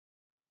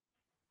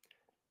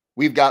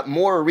We've got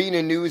more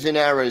arena news in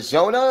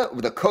Arizona.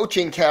 The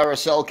coaching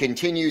carousel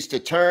continues to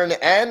turn,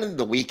 and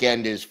the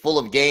weekend is full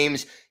of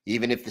games,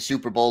 even if the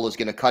Super Bowl is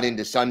going to cut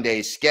into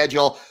Sunday's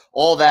schedule.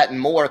 All that and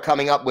more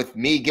coming up with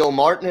me, Gil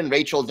Martin, and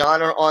Rachel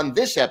Donner on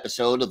this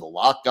episode of the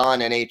Locked On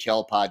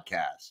NHL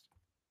podcast.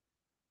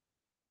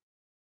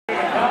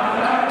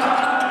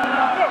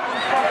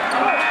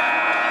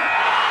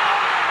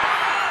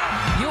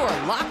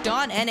 You're Locked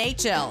On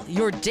NHL,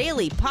 your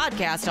daily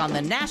podcast on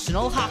the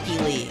National Hockey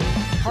League.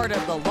 Part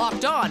of the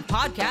Locked On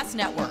Podcast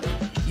Network,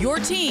 your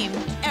team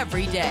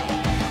every day.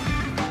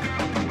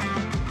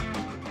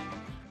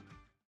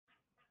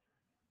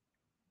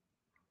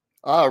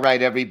 All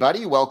right,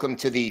 everybody. Welcome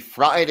to the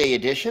Friday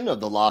edition of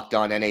the Locked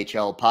On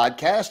NHL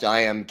podcast. I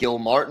am Gil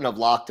Martin of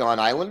Locked On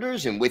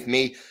Islanders, and with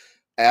me,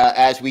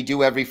 as we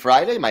do every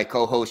Friday, my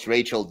co-host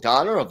Rachel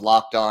Donner of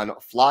Locked On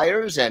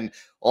Flyers, and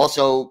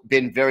also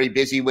been very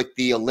busy with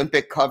the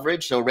Olympic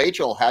coverage. So,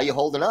 Rachel, how you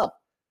holding up?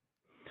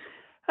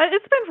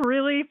 It's been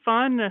really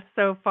fun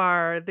so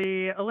far.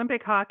 The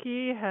Olympic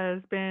hockey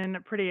has been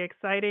pretty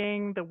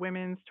exciting. The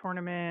women's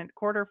tournament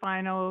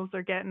quarterfinals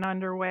are getting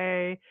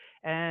underway,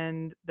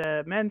 and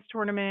the men's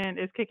tournament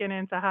is kicking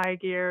into high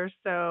gear.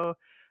 So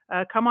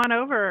come on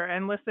over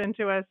and listen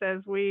to us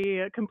as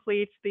we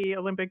complete the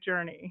Olympic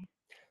journey.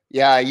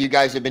 Yeah, you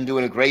guys have been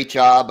doing a great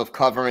job of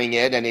covering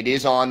it, and it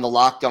is on the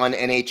Locked On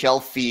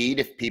NHL feed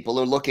if people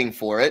are looking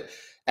for it.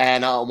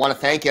 And I want to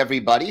thank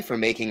everybody for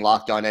making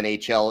Locked On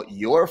NHL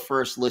your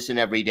first listen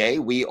every day.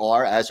 We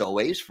are, as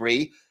always,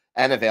 free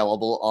and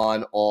available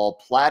on all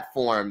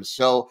platforms.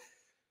 So,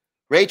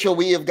 Rachel,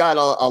 we have got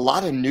a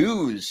lot of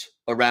news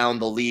around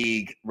the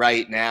league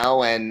right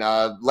now. And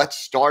let's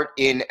start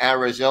in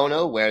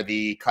Arizona, where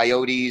the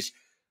Coyotes,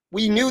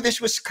 we knew this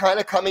was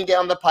kind of coming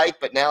down the pike,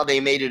 but now they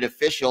made it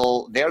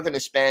official. They're going to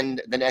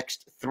spend the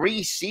next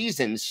 3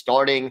 seasons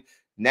starting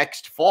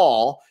next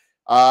fall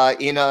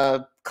in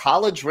a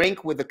college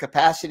rink with a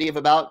capacity of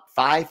about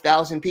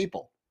 5,000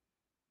 people.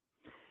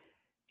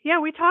 Yeah,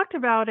 we talked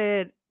about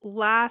it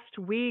last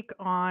week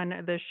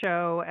on the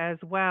show as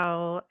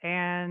well,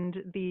 and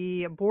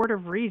the Board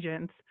of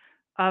Regents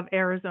of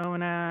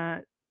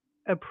Arizona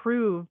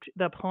approved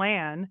the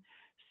plan.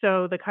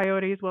 So the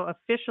Coyotes will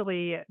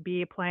officially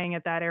be playing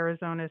at that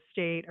Arizona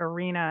State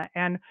Arena.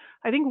 And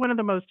I think one of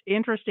the most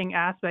interesting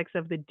aspects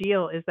of the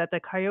deal is that the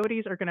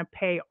Coyotes are going to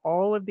pay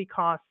all of the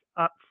costs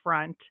up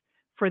front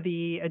for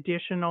the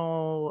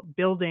additional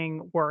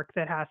building work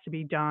that has to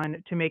be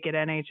done to make it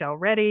NHL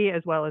ready,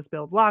 as well as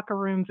build locker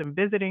rooms and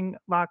visiting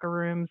locker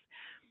rooms.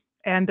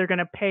 And they're going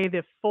to pay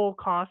the full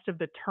cost of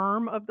the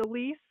term of the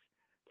lease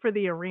for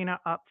the arena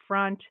up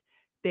front.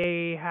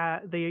 The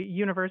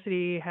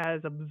university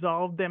has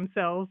absolved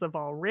themselves of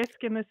all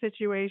risk in the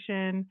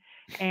situation,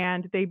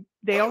 and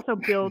they also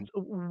built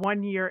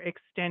 1-year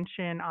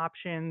extension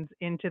options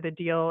into the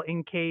deal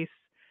in case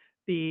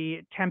the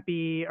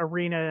Tempe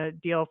Arena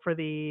deal for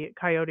the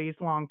Coyotes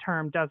long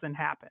term doesn't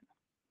happen.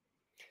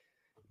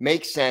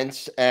 Makes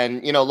sense.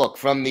 And, look,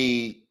 from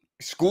the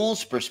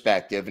school's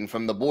perspective and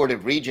from the Board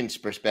of Regents'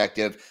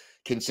 perspective,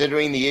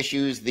 considering the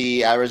issues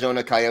the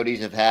Arizona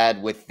Coyotes have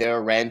had with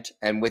their rent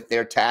and with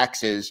their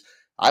taxes,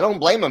 I don't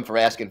blame them for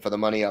asking for the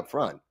money up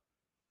front.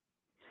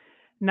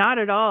 Not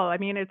at all. I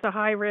mean, it's a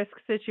high risk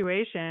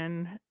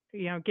situation,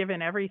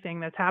 given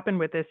everything that's happened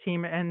with this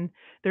team, and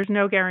there's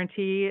no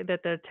guarantee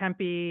that the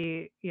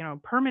Tempe,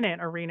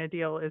 permanent arena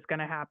deal is going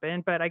to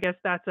happen. But I guess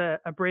that's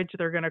a bridge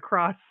they're going to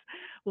cross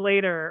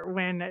later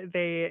when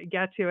they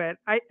get to it.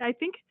 I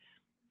think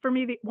for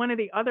me, one of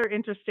the other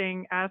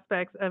interesting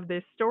aspects of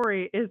this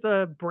story is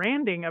the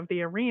branding of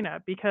the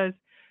arena, because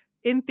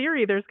in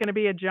theory, there's going to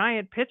be a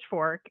giant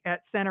pitchfork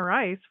at center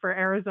ice for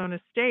Arizona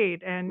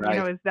State. And,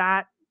 Right. Is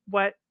that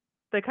what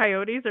the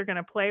Coyotes are going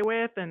to play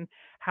with, and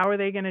how are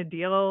they going to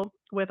deal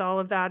with all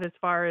of that as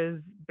far as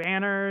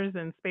banners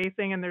and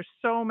spacing? And there's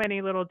so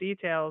many little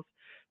details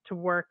to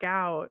work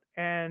out,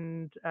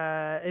 and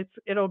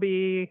it'll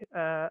be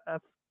I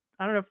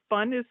don't know if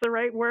fun is the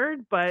right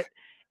word, but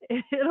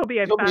it'll be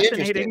a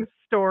fascinating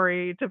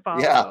story to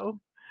follow.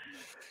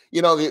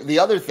 Yeah. The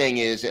other thing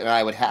is, and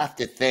I would have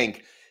to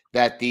think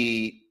that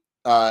the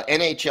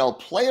NHL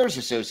Players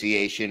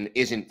Association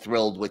isn't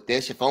thrilled with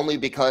this, if only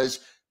because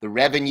the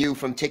revenue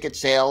from ticket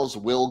sales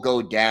will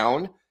go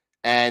down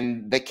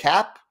and the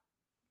cap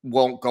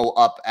won't go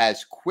up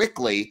as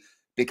quickly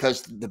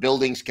because the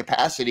building's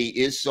capacity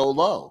is so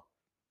low.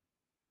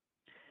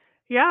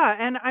 Yeah,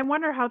 and I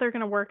wonder how they're going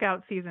to work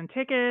out season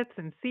tickets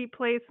and seat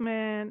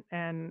placement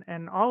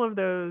and all of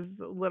those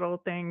little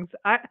things.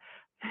 I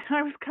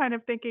was kind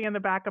of thinking in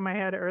the back of my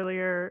head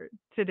earlier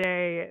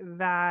today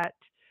that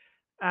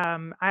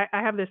I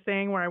have this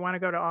thing where I want to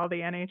go to all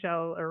the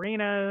NHL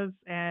arenas,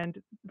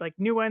 and like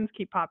new ones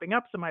keep popping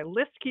up, so my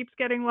list keeps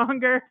getting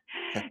longer.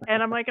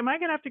 And I'm like, am I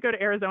going to have to go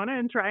to Arizona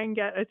and try and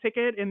get a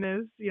ticket in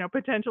this,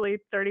 potentially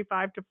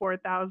 35 to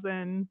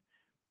 4,000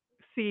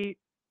 seat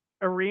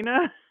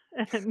arena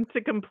and to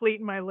complete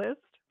my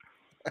list?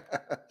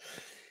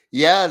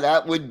 Yeah,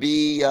 that would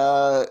be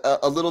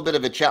a little bit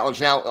of a challenge.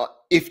 Now,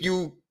 if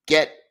you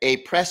get a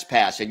press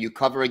pass and you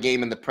cover a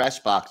game in the press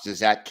box, does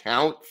that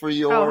count for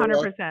your? Oh,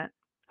 100%.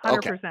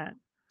 Okay. 100%.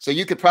 So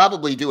you could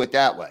probably do it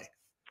that way.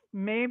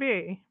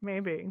 Maybe.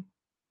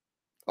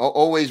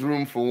 Always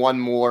room for one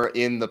more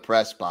in the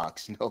press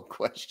box, no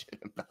question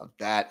about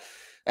that.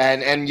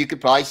 And you could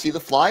probably see the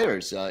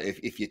Flyers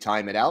if you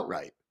time it out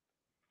right.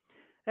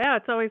 Yeah,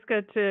 it's always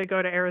good to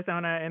go to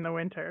Arizona in the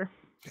winter.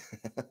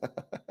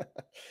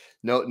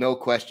 No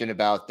question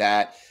about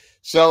that.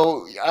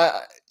 So,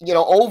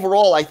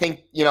 overall, I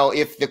think,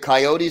 if the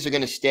Coyotes are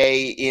going to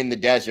stay in the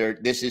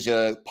desert, this is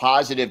a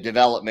positive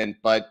development,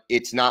 but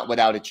it's not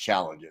without its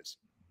challenges.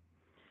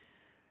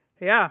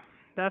 Yeah,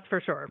 that's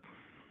for sure.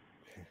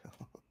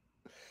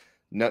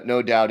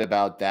 No doubt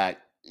about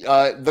that.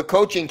 The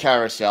coaching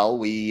carousel,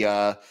 we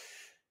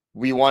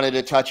wanted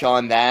to touch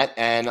on that,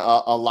 and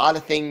a lot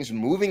of things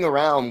moving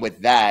around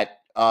with that.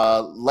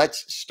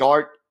 Let's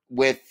start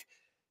with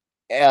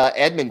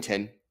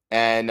Edmonton,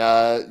 and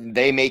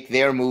they make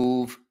their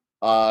move.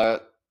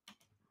 What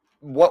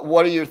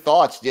are your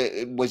thoughts?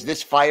 Was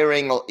this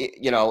firing,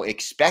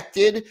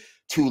 expected?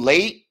 Too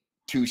late?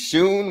 Too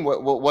soon?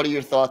 What are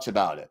your thoughts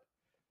about it?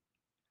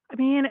 I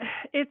mean,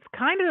 it's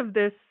kind of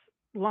this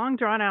long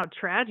drawn out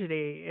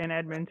tragedy in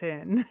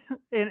Edmonton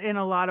in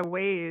a lot of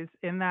ways,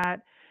 in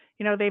that,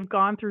 they've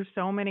gone through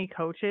so many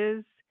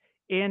coaches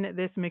in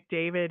this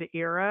McDavid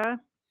era.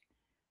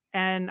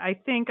 And I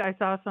think I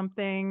saw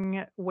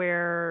something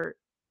where,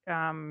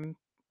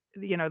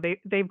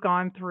 they've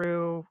gone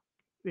through,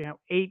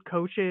 8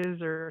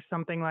 coaches or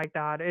something like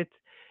that.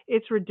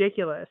 It's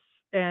ridiculous.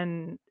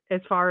 And as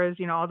far as,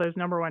 all those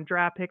number 1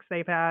 draft picks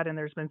they've had, and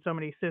there's been so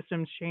many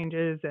systems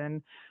changes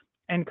and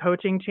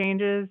coaching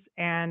changes.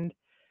 And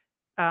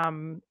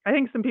I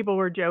think some people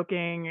were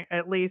joking,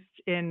 at least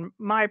in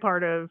my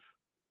part of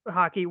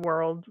hockey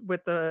world,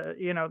 with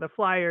the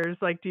Flyers,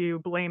 like, do you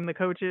blame the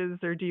coaches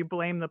or do you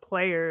blame the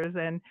players?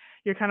 And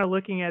you're kind of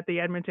looking at the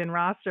Edmonton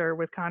roster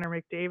with Connor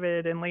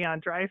McDavid and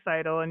Leon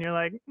Draisaitl, and you're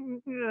like,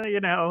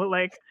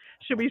 like,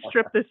 should we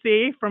strip the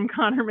C from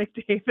Connor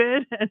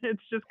McDavid? And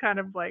it's just kind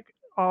of like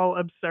all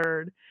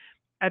absurd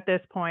at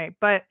this point.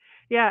 But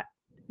yeah,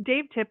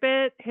 Dave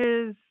Tippett,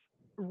 his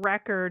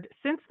record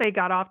since they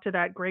got off to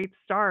that great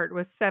start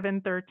was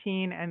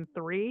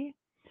 7-13-3.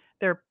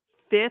 They're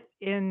 5th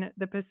in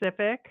the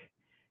Pacific,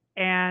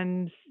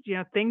 and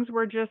things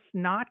were just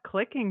not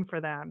clicking for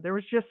them. There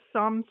was just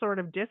some sort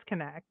of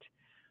disconnect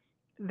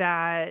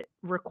that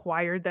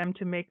required them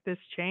to make this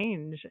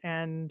change,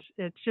 and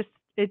it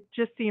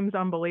just seems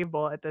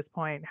unbelievable at this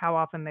point how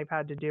often they've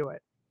had to do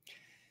it.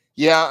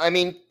 Yeah, I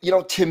mean,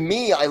 to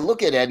me, I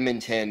look at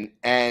Edmonton,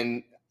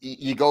 and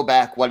you go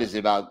back, what is it,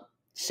 about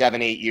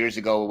 7-8 years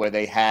ago, where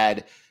they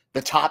had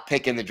the top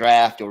pick in the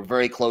draft or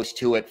very close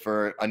to it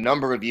for a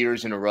number of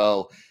years in a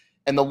row.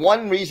 And the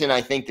one reason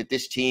I think that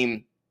this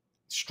team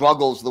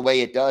struggles the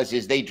way it does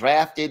is they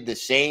drafted the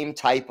same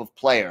type of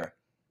player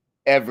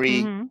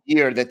every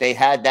year that they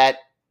had that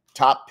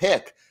top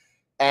pick.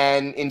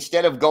 And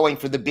instead of going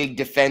for the big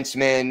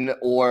defenseman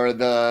or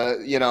the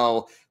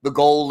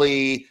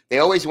goalie, they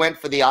always went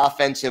for the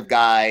offensive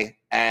guy.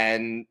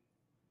 And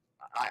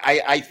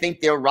I think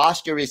their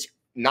roster is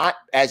not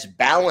as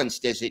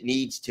balanced as it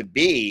needs to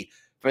be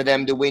for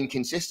them to win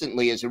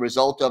consistently as a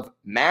result of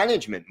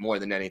management more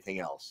than anything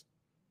else.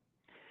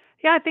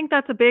 Yeah, I think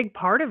that's a big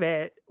part of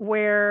it,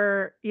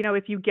 where,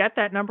 if you get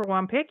that number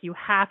 1 pick, you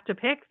have to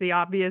pick the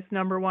obvious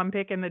number 1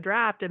 pick in the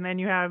draft. And then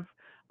you have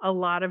a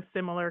lot of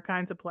similar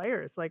kinds of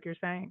players, like you're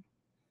saying.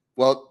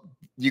 Well,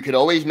 you could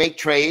always make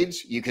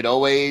trades. You could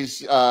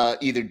always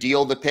either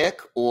deal the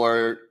pick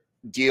or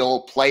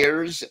deal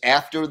players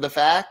after the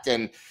fact.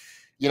 And,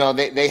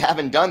 they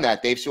haven't done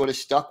that. They've sort of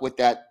stuck with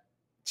that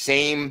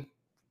same,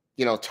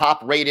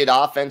 top-rated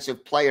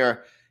offensive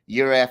player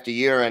year after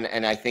year.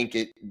 And I think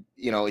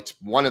it's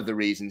one of the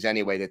reasons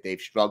anyway that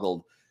they've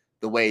struggled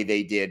the way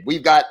they did.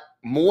 We've got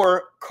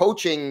more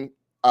coaching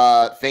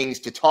things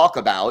to talk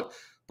about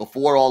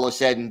before all is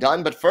said and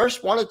done. But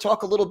first, want to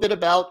talk a little bit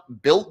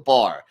about Built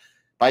Bar.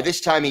 By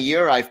this time of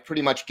year, I've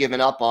pretty much given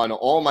up on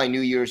all my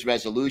New Year's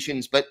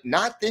resolutions, but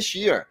not this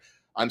year.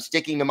 I'm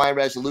sticking to my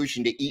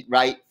resolution to eat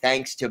right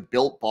thanks to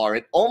Built Bar.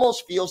 It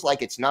almost feels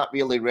like it's not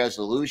really a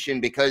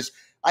resolution because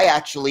I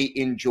actually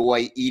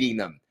enjoy eating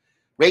them.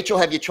 Rachel,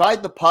 have you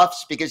tried the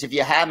Puffs? Because if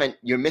you haven't,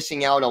 you're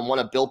missing out on one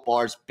of Built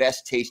Bar's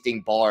best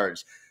tasting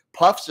bars.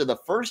 Puffs are the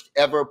first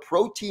ever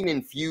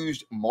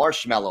protein-infused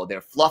marshmallow.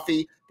 They're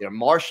fluffy, they're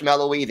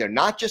marshmallowy, they're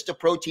not just a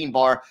protein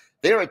bar,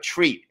 they're a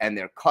treat, and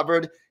they're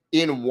covered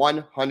in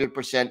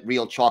 100%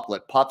 real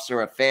chocolate. Puffs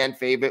are a fan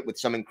favorite with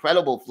some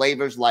incredible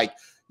flavors like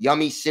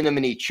yummy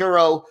cinnamony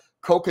churro,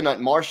 coconut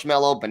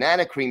marshmallow,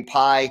 banana cream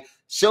pie.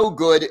 So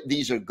good,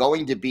 these are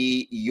going to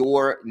be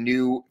your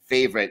new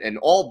favorite. And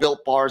all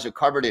Built Bars are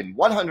covered in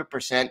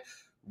 100%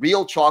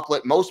 real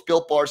chocolate. Most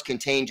Built Bars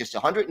contain just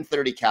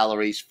 130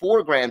 calories,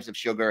 4 grams of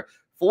sugar,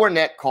 4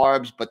 net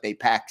carbs, but they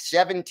pack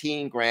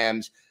 17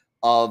 grams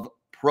of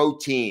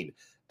protein.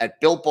 At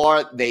Built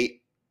Bar,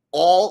 they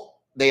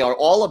are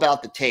all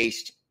about the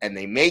taste, and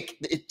they make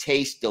it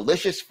taste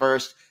delicious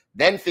first,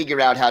 then figure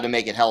out how to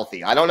make it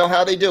healthy. I don't know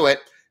how they do it,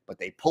 but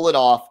they pull it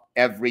off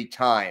every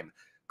time.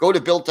 Go to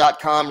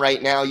Built.com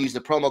right now. Use the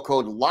promo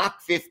code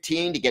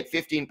LOCK15 to get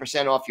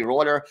 15% off your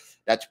order.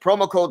 That's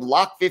promo code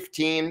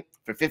LOCK15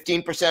 for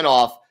 15%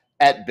 off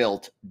at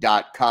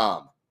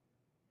Built.com.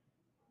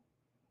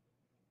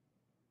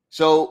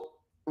 So,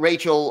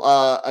 Rachel,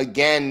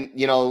 again,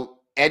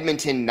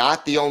 Edmonton,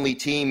 not the only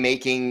team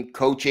making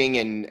coaching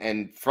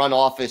and front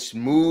office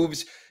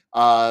moves.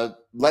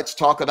 Let's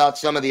talk about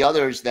some of the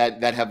others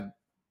that have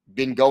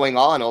been going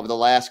on over the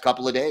last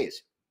couple of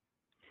days.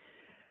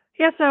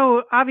 Yeah,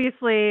 so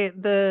obviously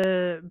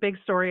the big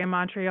story in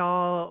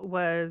Montreal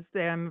was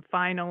them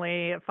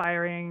finally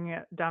firing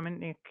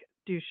Dominique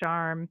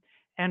Ducharme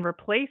and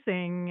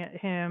replacing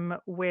him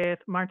with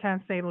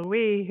Martin St.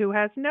 Louis, who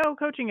has no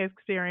coaching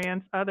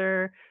experience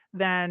other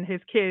than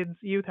his kids'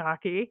 youth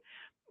hockey,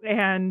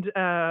 and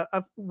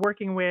of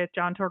working with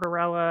John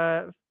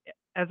Tortorella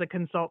as a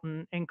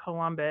consultant in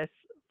Columbus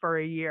for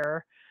a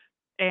year.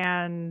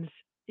 And,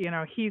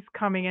 he's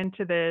coming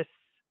into this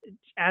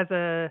as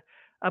a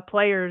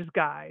player's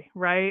guy,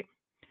 right?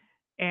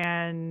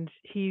 And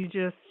he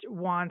just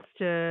wants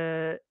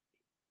to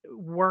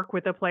work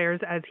with the players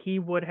as he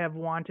would have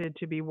wanted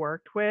to be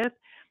worked with.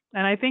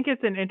 And I think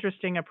it's an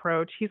interesting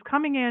approach. He's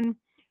coming in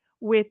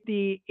with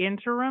the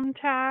interim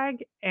tag,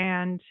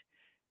 and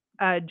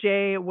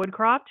Jay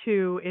Woodcroft,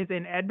 who is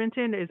in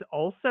Edmonton, is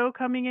also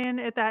coming in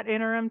at that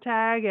interim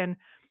tag. And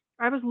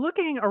I was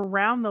looking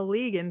around the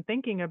league and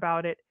thinking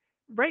about it.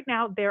 Right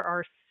now, there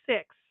are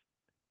 6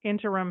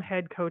 interim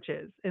head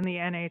coaches in the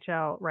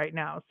NHL right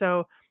now.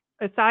 So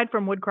aside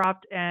from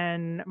Woodcroft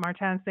and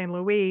Martin St.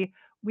 Louis,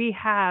 we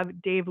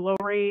have Dave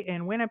Lowry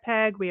in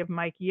Winnipeg. We have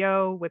Mike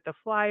Yeo with the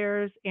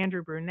Flyers,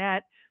 Andrew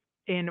Brunette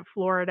in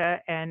Florida,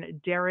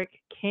 and Derek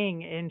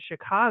King in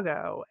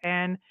Chicago.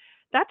 And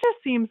that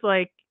just seems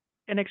like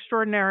an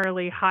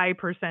extraordinarily high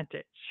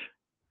percentage.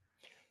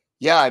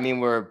 Yeah, I mean,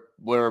 we're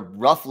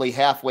roughly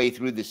halfway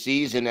through the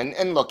season,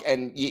 and look,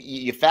 and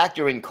you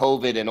factor in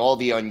COVID and all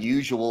the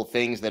unusual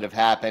things that have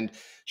happened.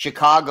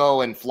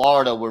 Chicago and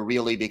Florida were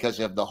really because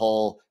of the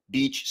whole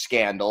beach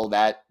scandal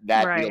that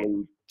Right.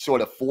 really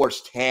sort of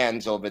forced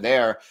hands over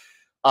there.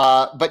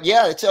 But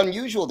yeah, it's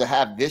unusual to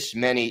have this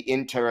many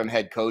interim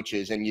head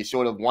coaches, and you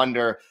sort of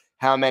wonder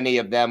how many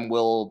of them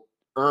will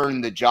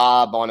earn the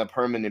job on a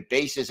permanent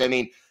basis. I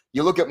mean,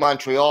 you look at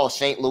Montreal,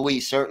 St.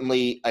 Louis,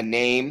 certainly a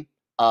name.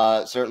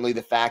 Certainly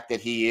the fact that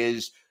he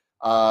is,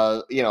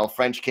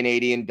 French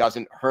Canadian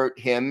doesn't hurt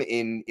him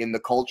in the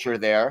culture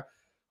there.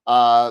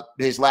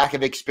 His lack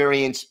of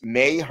experience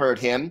may hurt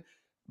him,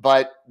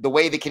 but the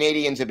way the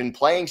Canadiens have been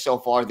playing so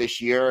far this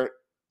year,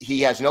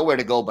 he has nowhere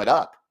to go but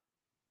up.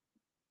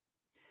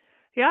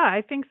 Yeah,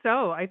 I think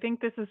so. I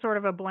think this is sort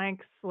of a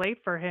blank slate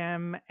for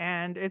him,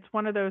 and it's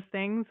one of those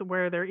things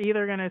where they're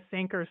either going to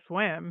sink or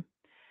swim.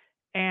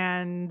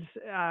 And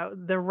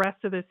the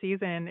rest of the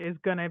season is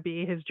going to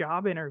be his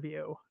job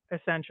interview,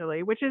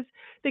 essentially, which is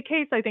the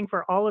case, I think,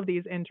 for all of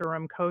these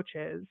interim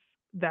coaches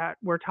that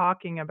we're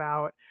talking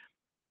about.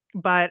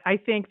 But I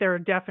think there are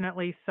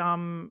definitely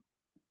some,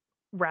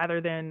 rather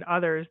than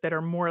others, that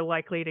are more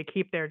likely to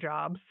keep their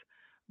jobs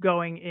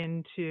going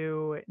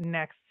into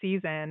next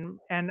season.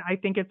 And I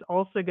think it's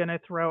also going to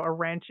throw a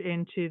wrench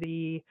into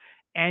the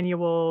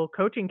annual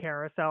coaching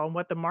carousel and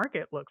what the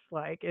market looks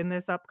like in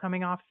this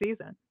upcoming off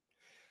season.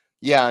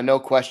 Yeah, no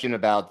question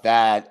about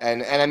that.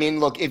 And I mean,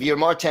 look, if you're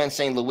Martin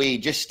St. Louis,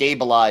 just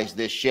stabilize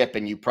this ship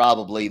and you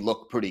probably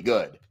look pretty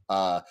good.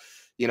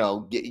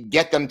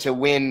 Get them to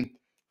win,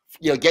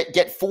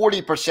 get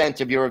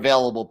 40% of your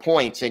available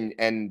points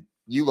and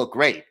you look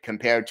great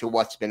compared to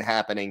what's been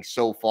happening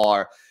so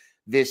far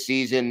this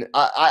season.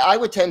 I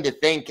would tend to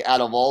think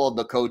out of all of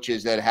the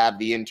coaches that have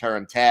the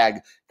interim tag,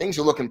 things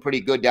are looking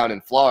pretty good down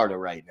in Florida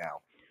right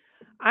now.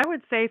 I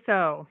would say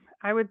so.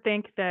 I would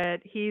think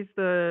that he's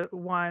the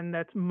one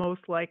that's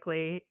most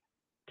likely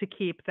to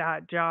keep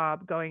that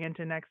job going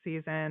into next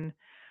season.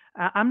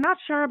 I'm not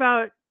sure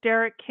about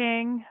Derek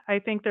King. I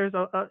think there's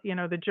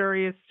the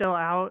jury is still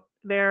out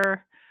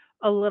there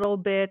a little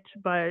bit,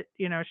 but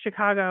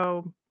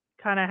Chicago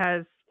kind of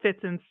has fits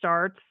and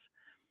starts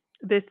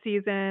this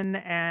season,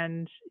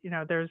 and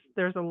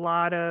there's a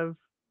lot of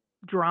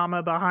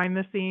drama behind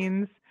the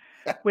scenes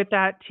with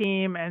that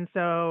team, and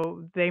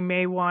so they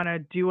may want to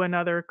do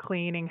another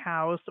cleaning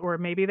house, or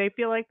maybe they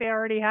feel like they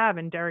already have,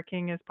 and Derek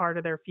King is part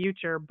of their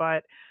future,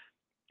 but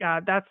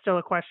that's still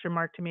a question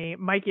mark to me.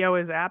 Mike Yeo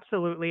is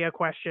absolutely a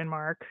question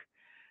mark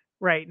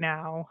right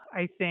now.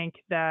 I think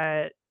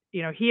that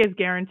he is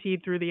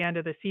guaranteed through the end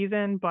of the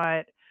season,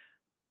 but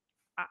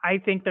I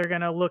think they're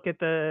going to look at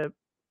the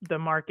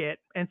market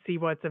and see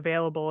what's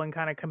available and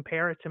kind of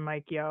compare it to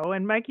Mike Yeo,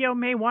 and Mike Yeo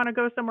may want to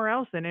go somewhere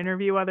else and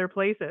interview other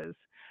places.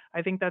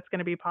 I think that's going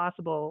to be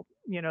possible.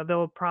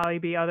 There'll probably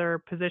be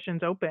other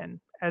positions open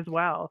as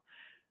well.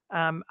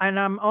 And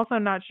I'm also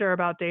not sure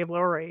about Dave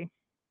Lowry,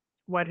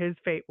 what his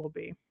fate will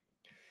be.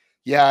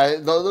 Yeah,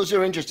 those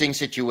are interesting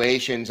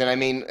situations. And I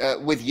mean,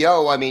 with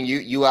Yo, I mean,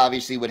 you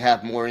obviously would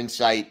have more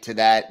insight to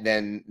that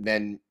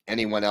than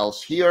anyone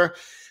else here.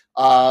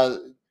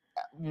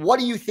 What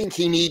do you think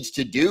he needs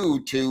to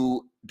do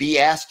to be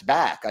asked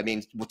back? I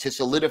mean, to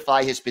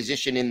solidify his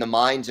position in the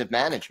minds of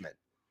management?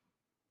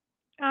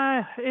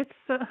 It's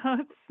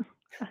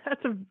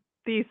that's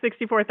the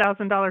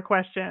 $64,000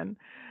 question.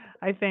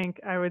 I think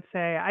I would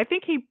say. I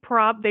think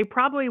they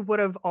probably would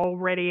have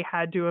already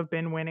had to have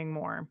been winning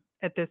more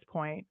at this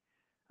point.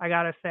 I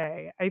gotta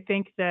say, I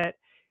think that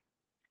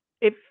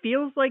it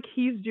feels like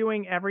he's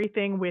doing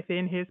everything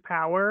within his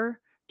power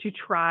to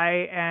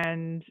try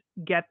and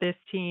get this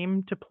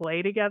team to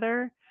play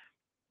together.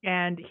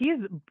 And he's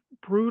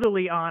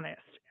brutally honest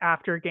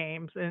after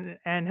games,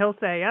 and he'll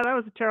say, "Yeah, that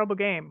was a terrible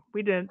game.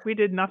 We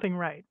did nothing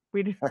right.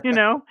 We did, you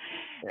know."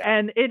 Yeah.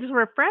 And it's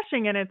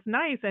refreshing and it's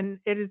nice, and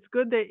it is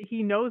good that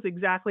he knows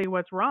exactly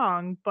what's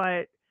wrong,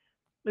 but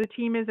the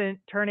team isn't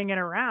turning it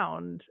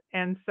around.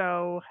 And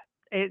so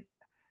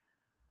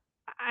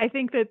I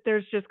think that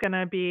there's just going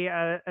to be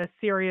a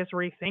serious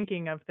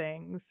rethinking of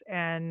things,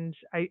 and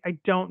I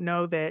don't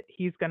know that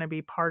he's going to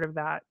be part of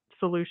that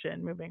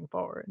solution moving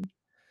forward.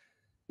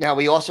 Now,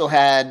 we also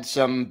had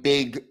some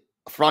big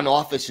front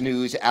office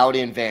news out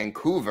in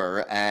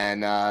Vancouver,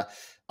 and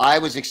I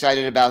was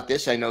excited about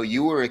this. I know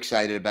you were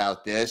excited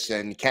about this.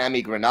 And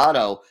Cammi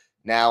Granato,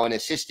 now an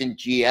assistant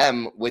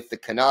GM with the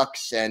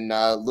Canucks, and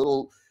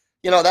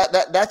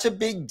that's a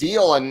big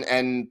deal. And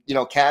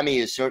Cammi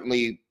is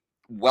certainly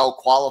well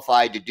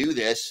qualified to do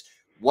this.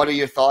 What are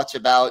your thoughts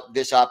about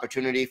this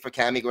opportunity for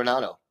Cammi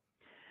Granato?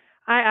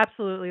 I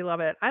absolutely love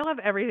it. I love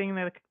everything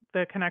that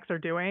the Canucks are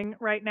doing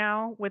right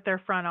now with their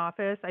front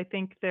office. I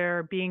think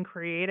they're being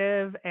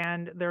creative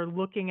and they're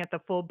looking at the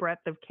full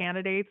breadth of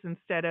candidates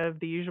instead of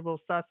the usual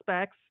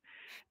suspects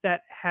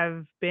that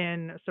have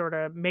been sort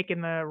of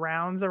making the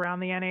rounds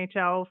around the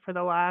NHL for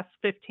the last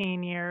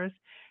 15 years.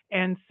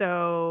 And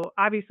so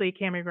obviously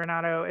Cammi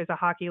Granato is a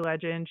hockey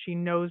legend. She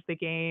knows the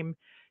game.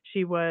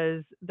 She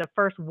was the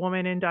first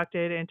woman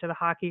inducted into the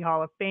Hockey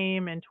Hall of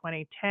Fame in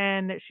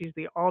 2010. She's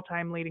the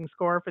all-time leading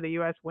scorer for the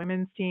U.S.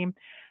 women's team.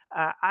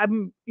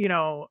 I'm,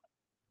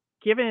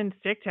 giving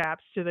stick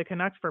taps to the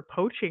Canucks for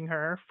poaching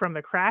her from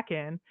the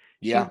Kraken.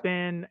 Yeah. She's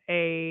been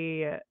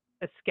a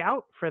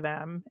scout for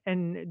them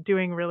and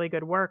doing really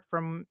good work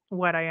from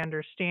what I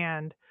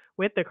understand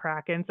with the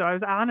Kraken. So I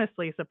was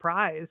honestly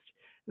surprised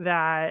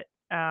that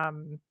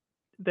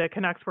the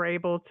Canucks were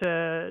able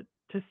to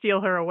steal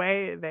her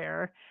away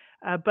there.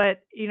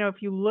 But if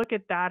you look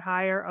at that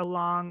hire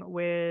along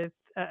with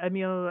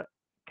Emile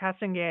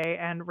Castonguay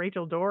and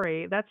Rachel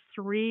Dory, that's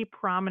three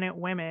prominent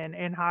women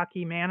in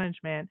hockey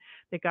management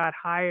that got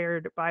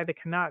hired by the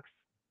Canucks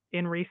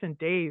in recent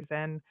days,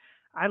 and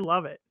I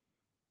love it.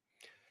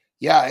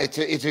 Yeah, it's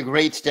a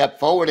great step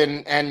forward,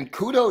 and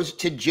kudos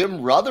to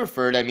Jim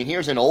Rutherford. I mean,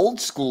 here's an old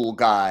school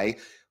guy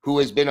who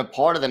has been a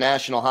part of the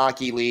National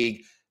Hockey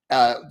League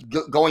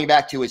going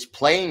back to his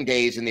playing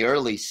days in the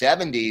early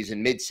 70s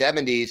and mid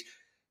 70s.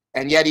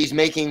 And yet he's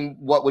making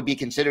what would be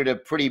considered a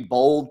pretty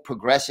bold,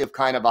 progressive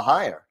kind of a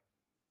hire.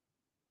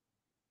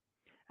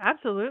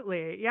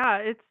 Absolutely. Yeah,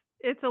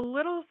 it's a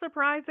little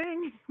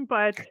surprising,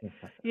 but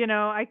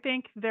I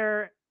think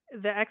the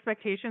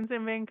expectations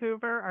in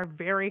Vancouver are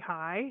very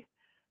high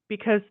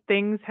because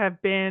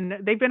they've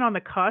been on the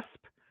cusp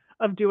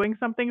of doing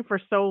something for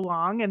so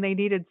long, and they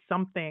needed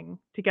something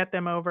to get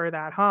them over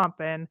that hump.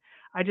 And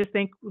I just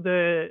think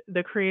the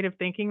creative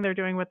thinking they're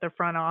doing with the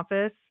front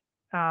office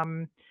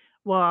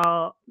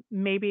will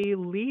maybe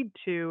lead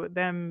to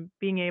them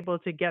being able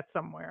to get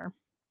somewhere.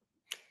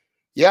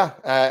 Yeah,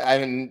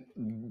 and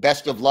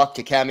best of luck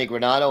to Cammi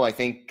Granato. I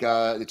think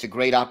it's a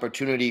great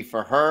opportunity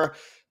for her,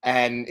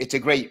 and it's a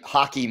great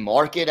hockey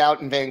market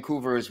out in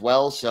Vancouver as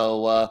well.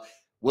 So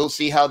we'll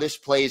see how this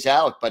plays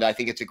out, but I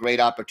think it's a great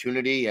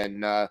opportunity,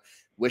 and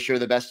wish her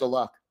the best of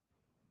luck.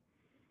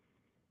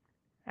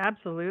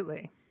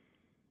 Absolutely.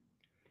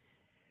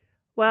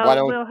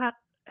 Well, we'll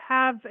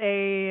have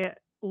a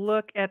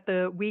look at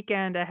the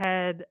weekend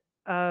ahead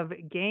of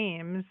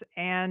games,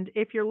 and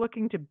if you're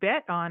looking to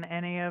bet on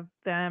any of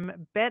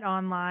them,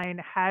 BetOnline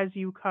has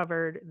you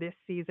covered this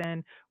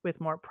season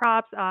with more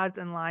props, odds,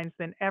 and lines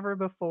than ever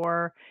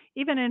before,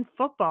 even in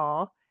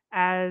football,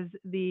 as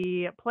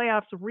the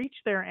playoffs reach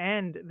their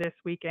end this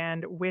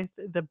weekend with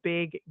the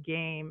big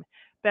game.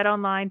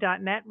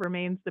 BetOnline.net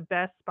remains the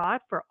best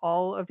spot for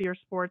all of your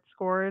sports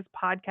scores,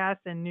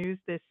 podcasts, and news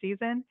this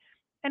season.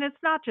 And it's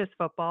not just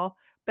football.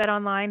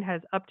 BetOnline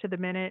has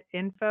up-to-the-minute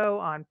info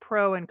on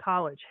pro and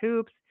college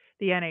hoops,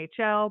 the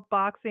NHL,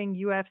 boxing,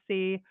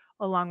 UFC,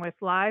 along with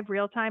live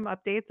real-time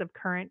updates of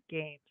current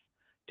games.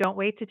 Don't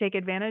wait to take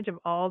advantage of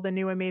all the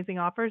new amazing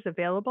offers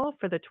available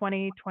for the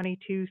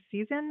 2022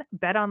 season.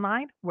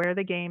 BetOnline, where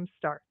the game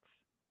starts.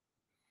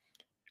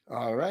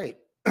 All right.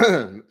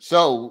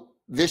 So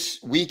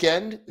this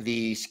weekend,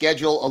 the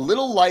schedule a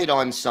little light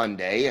on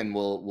Sunday, and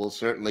we'll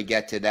certainly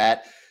get to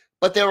that.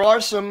 But there are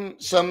some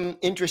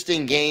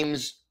interesting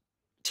games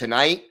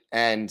tonight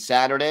and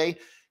Saturday.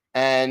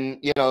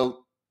 And,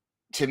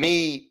 to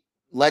me,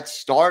 let's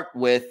start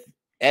with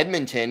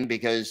Edmonton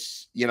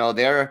because,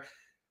 they're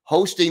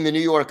hosting the New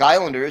York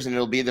Islanders, and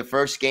it'll be the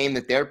first game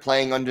that they're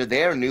playing under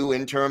their new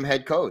interim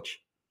head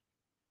coach.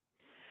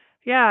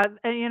 Yeah,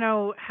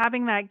 and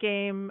having that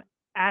game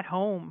at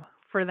home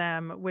for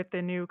them with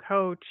the new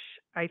coach,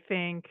 I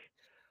think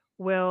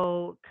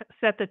will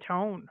set the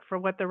tone for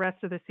what the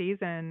rest of the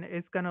season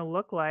is going to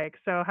look like.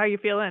 So, how you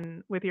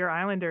feeling with your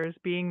Islanders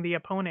being the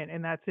opponent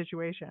in that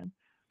situation?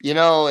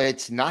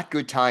 It's not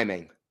good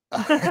timing.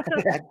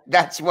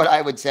 That's what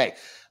I would say.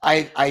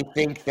 I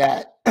think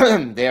that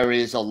there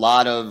is a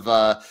lot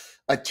of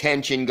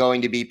attention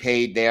going to be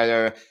paid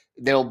there.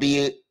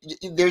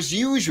 There's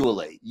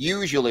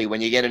usually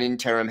when you get an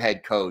interim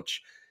head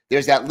coach,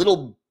 there's that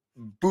little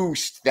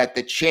boost that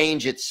the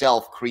change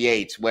itself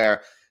creates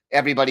where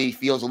everybody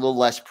feels a little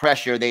less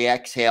pressure. They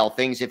exhale.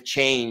 Things have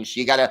changed.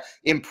 You got to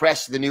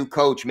impress the new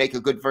coach, make a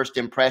good first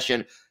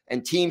impression.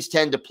 And teams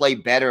tend to play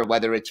better,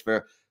 whether it's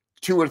for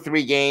 2 or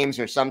 3 games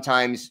or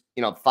sometimes,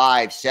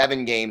 5,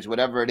 7 games,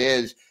 whatever it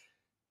is.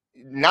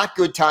 Not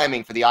good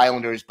timing for the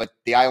Islanders, but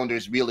the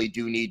Islanders really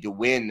do need to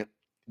win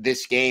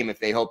this game if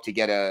they hope to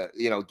get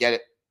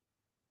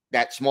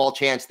that small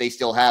chance they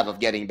still have of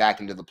getting back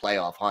into the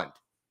playoff hunt.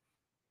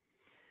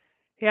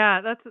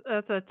 Yeah,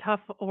 that's a tough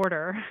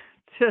order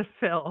to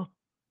fill.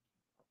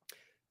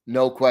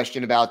 No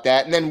question about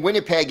that. And then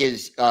Winnipeg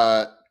is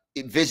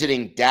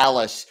visiting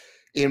Dallas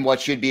in what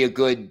should be a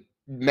good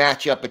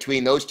matchup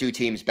between those two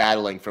teams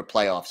battling for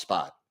playoff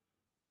spot.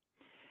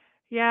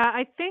 Yeah,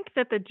 I think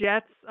that the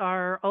Jets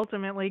are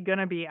ultimately going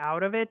to be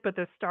out of it, but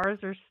the Stars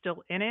are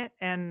still in it.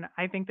 And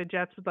I think the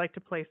Jets would like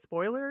to play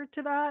spoiler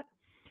to that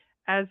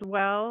as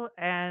well.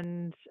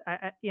 And,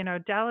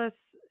 Dallas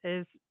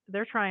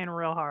they're trying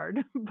real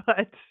hard,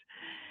 but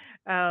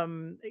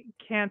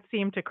can't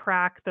seem to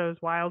crack those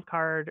wild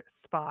card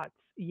spots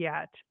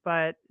yet.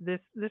 But this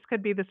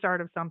could be the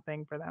start of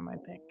something for them, I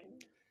think.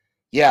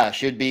 Yeah,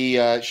 should be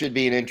an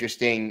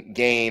interesting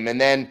game. And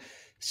then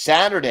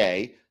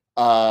Saturday,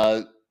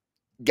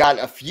 got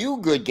a few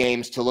good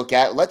games to look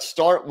at. Let's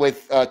start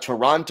with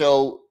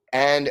Toronto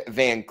and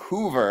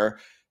Vancouver.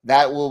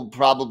 That will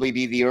probably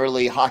be the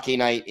early Hockey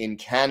Night in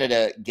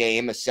Canada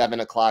game, a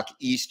 7:00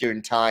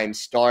 Eastern time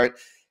start.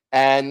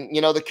 And,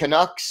 the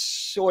Canucks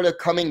sort of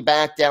coming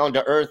back down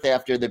to earth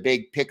after the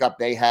big pickup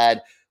they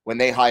had when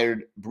they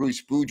hired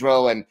Bruce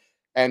Boudreau,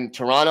 and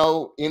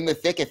Toronto in the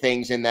thick of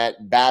things in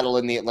that battle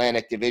in the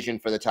Atlantic Division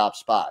for the top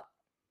spot.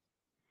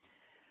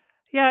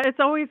 Yeah, it's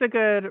always a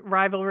good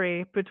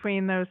rivalry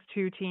between those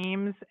two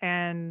teams.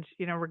 And,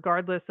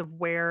 regardless of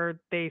where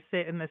they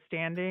sit in the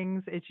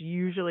standings, it's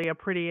usually a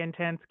pretty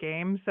intense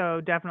game.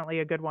 So definitely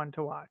a good one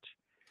to watch.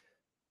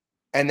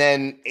 And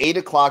then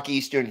 8:00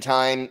 Eastern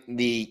time,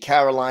 the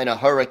Carolina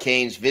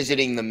Hurricanes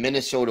visiting the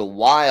Minnesota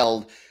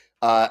Wild,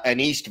 an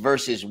East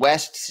versus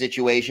West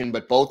situation,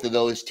 but both of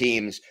those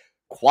teams,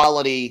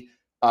 quality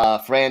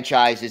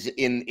franchises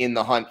in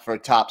the hunt for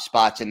top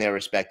spots in their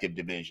respective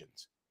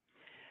divisions.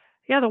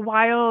 Yeah, the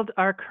Wild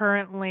are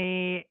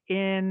currently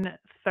in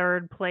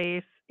third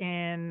place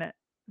in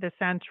the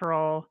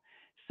Central.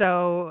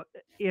 So,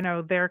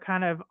 they're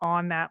kind of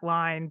on that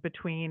line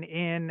between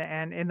in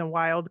the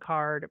wild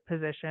card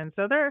position.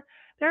 So they're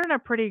in a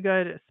pretty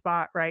good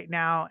spot right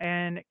now.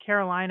 And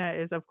Carolina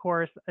is, of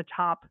course,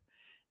 atop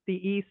the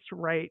East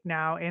right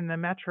now in the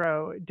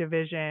Metro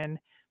division.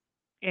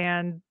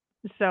 And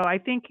so I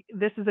think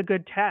this is a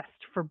good test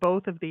for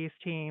both of these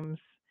teams,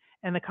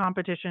 and the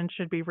competition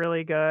should be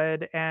really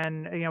good.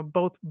 And,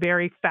 both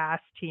very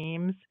fast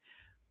teams,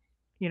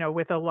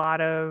 with a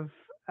lot of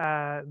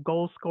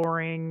goal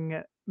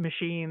scoring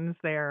machines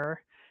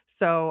there.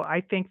 So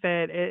I think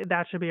that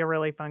that should be a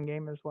really fun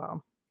game as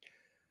well.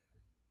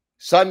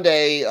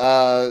 Sunday,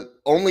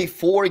 only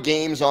 4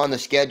 games on the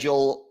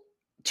schedule.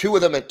 2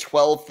 of them at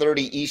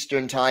 12:30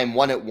 Eastern time,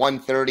 one at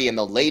 1:30, and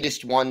the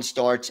latest one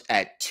starts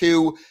at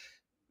 2.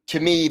 To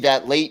me,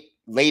 that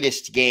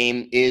latest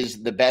game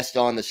is the best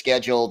on the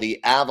schedule.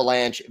 The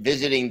Avalanche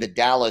visiting the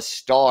Dallas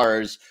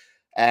Stars.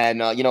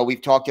 And,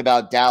 we've talked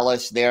about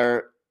Dallas.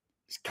 They're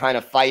kind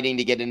of fighting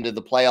to get into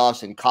the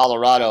playoffs. In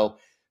Colorado,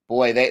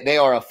 boy, they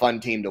are a fun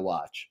team to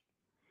watch.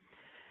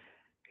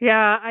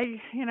 Yeah,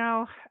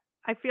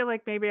 I feel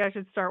like maybe I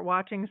should start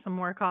watching some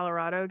more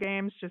Colorado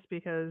games just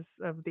because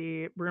of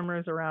the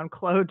rumors around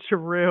Claude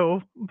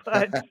Giroux,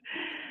 but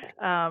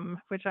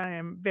which I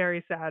am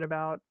very sad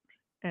about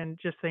and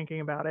just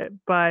thinking about it.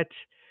 But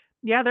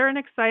yeah, they're an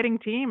exciting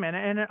team,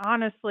 and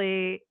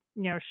honestly,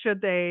 should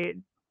they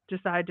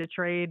decide to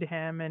trade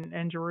him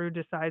and Giroux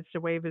decides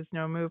to waive his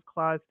no move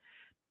clause,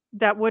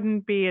 that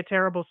wouldn't be a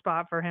terrible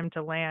spot for him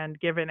to land,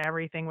 given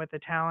everything with the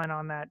talent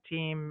on that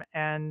team.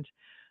 And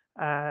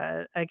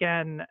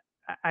again,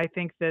 I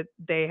think that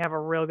they have a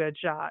real good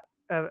shot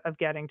of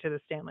getting to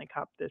the Stanley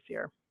Cup this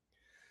year.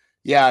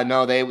 Yeah,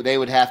 no, they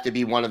would have to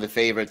be one of the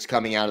favorites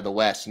coming out of the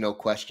West, no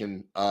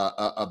question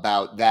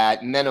about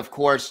that. And then, of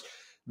course,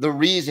 the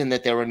reason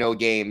that there were no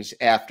games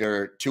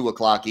after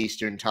 2:00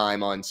 Eastern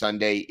time on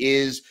Sunday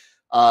is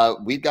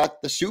we've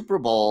got the Super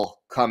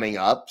Bowl coming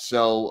up.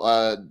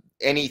 So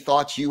any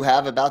thoughts you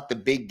have about the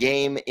big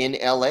game in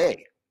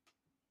LA?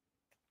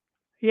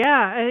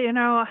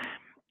 Yeah,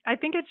 I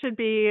think it should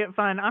be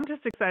fun. I'm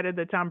just excited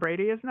that Tom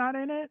Brady is not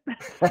in it.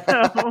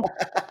 So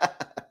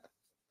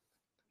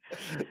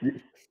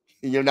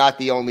You're not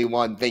the only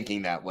one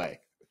thinking that way.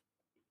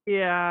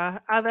 Yeah,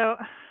 although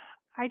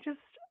I just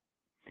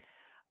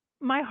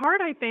my heart,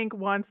 I think,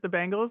 wants the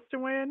Bengals to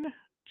win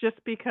just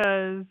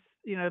because,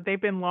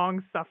 they've been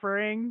long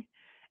suffering.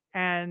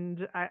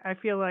 And I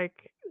feel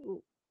like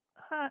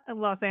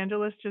Los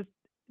Angeles just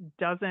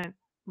doesn't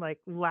like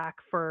lack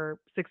for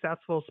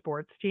successful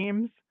sports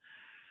teams.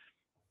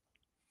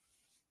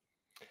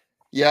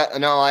 Yeah,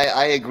 no,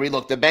 I agree.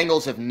 Look, the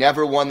Bengals have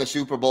never won the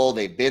Super Bowl.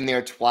 They've been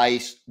there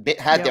twice,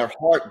 had Yep, their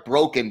heart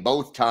broken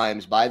both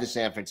times by the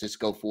San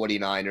Francisco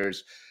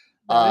 49ers.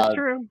 that is Uh,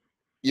 true.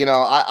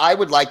 I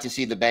would like to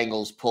see the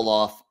Bengals pull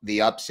off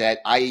the upset.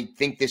 I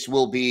think this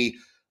will be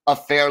a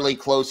fairly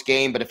close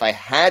game, but if I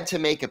had to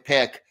make a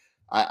pick,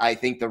 I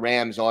think the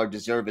Rams are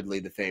deservedly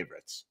the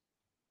favorites.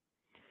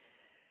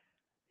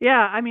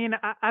 Yeah, I mean,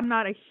 I'm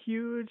not a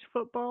huge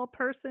football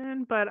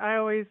person, but I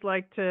always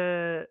like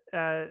to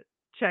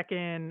check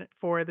in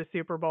for the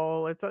Super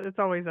Bowl. It's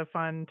always a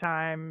fun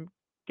time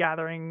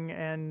gathering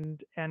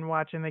and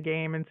watching the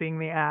game and seeing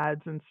the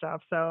ads and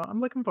stuff. So I'm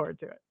looking forward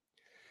to it.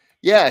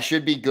 Yeah, it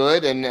should be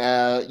good. And,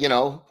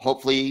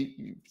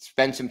 hopefully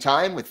spend some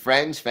time with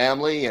friends,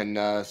 family,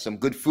 and some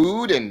good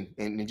food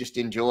and just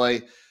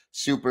enjoy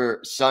Super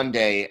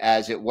Sunday,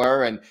 as it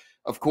were. And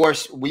of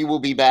course, we will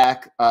be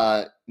back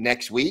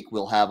next week.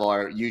 We'll have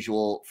our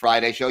usual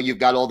Friday show. You've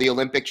got all the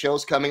Olympic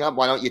shows coming up.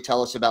 Why don't you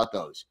tell us about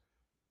those?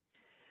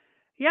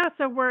 Yeah,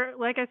 so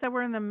like I said,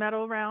 we're in the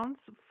medal rounds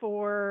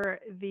for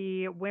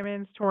the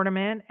women's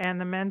tournament, and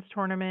the men's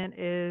tournament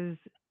is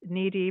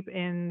knee deep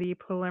in the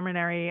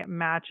preliminary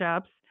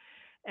matchups.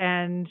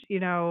 And,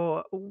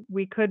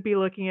 we could be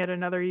looking at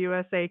another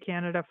USA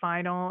Canada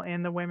final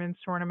in the women's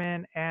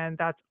tournament, and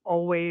that's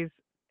always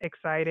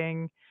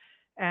exciting.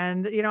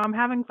 And, I'm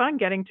having fun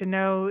getting to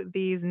know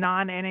these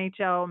non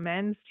NHL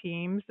men's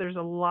teams. There's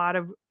a lot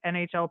of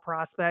NHL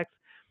prospects.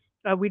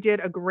 We did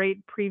a great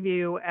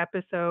preview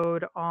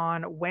episode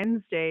on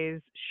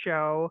Wednesday's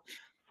show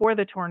for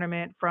the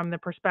tournament from the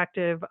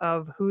perspective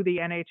of who the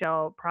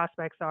NHL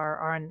prospects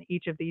are on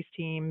each of these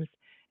teams.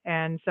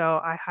 And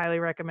so I highly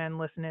recommend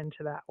listening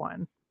to that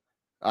one.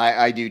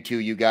 I do too.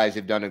 You guys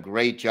have done a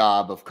great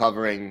job of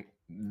covering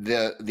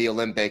the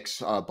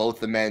Olympics, both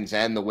the men's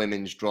and the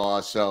women's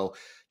draw. So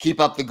keep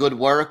up the good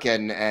work.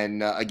 And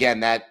again,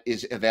 that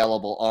is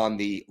available on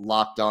the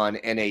Locked On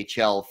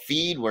NHL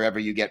feed, wherever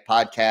you get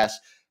podcasts,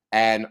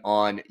 and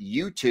on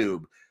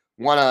YouTube.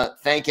 Want to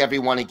thank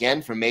everyone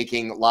again for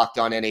making Locked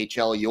On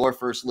NHL your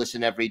first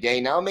listen every day.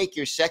 Now make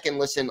your second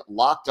listen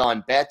Locked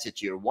On Bets.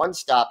 It's your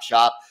one-stop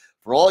shop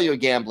for all your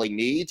gambling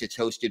needs. It's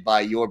hosted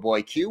by your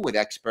boy Q with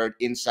expert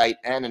insight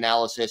and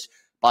analysis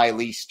by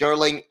Lee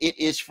Sterling. It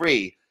is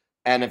free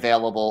and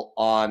available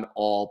on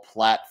all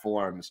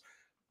platforms.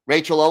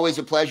 Rachel, always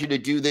a pleasure to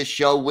do this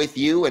show with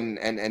you,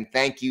 and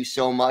thank you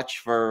so much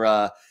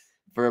for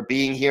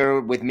being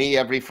here with me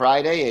every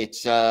Friday.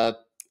 It's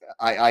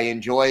I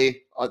enjoy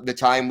the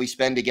time we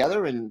spend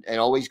together, and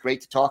always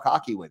great to talk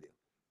hockey with you.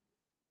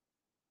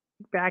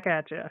 Back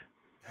at you.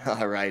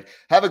 All right.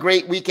 Have a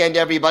great weekend,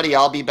 everybody.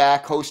 I'll be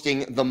back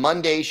hosting the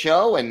Monday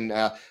show, and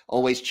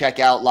always check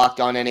out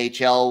Locked On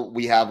NHL.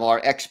 We have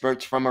our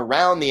experts from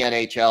around the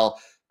NHL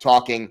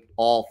talking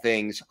all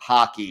things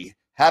hockey.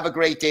 Have a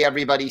great day,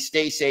 everybody.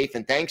 Stay safe,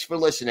 and thanks for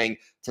listening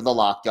to the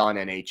Locked On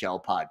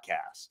NHL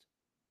podcast.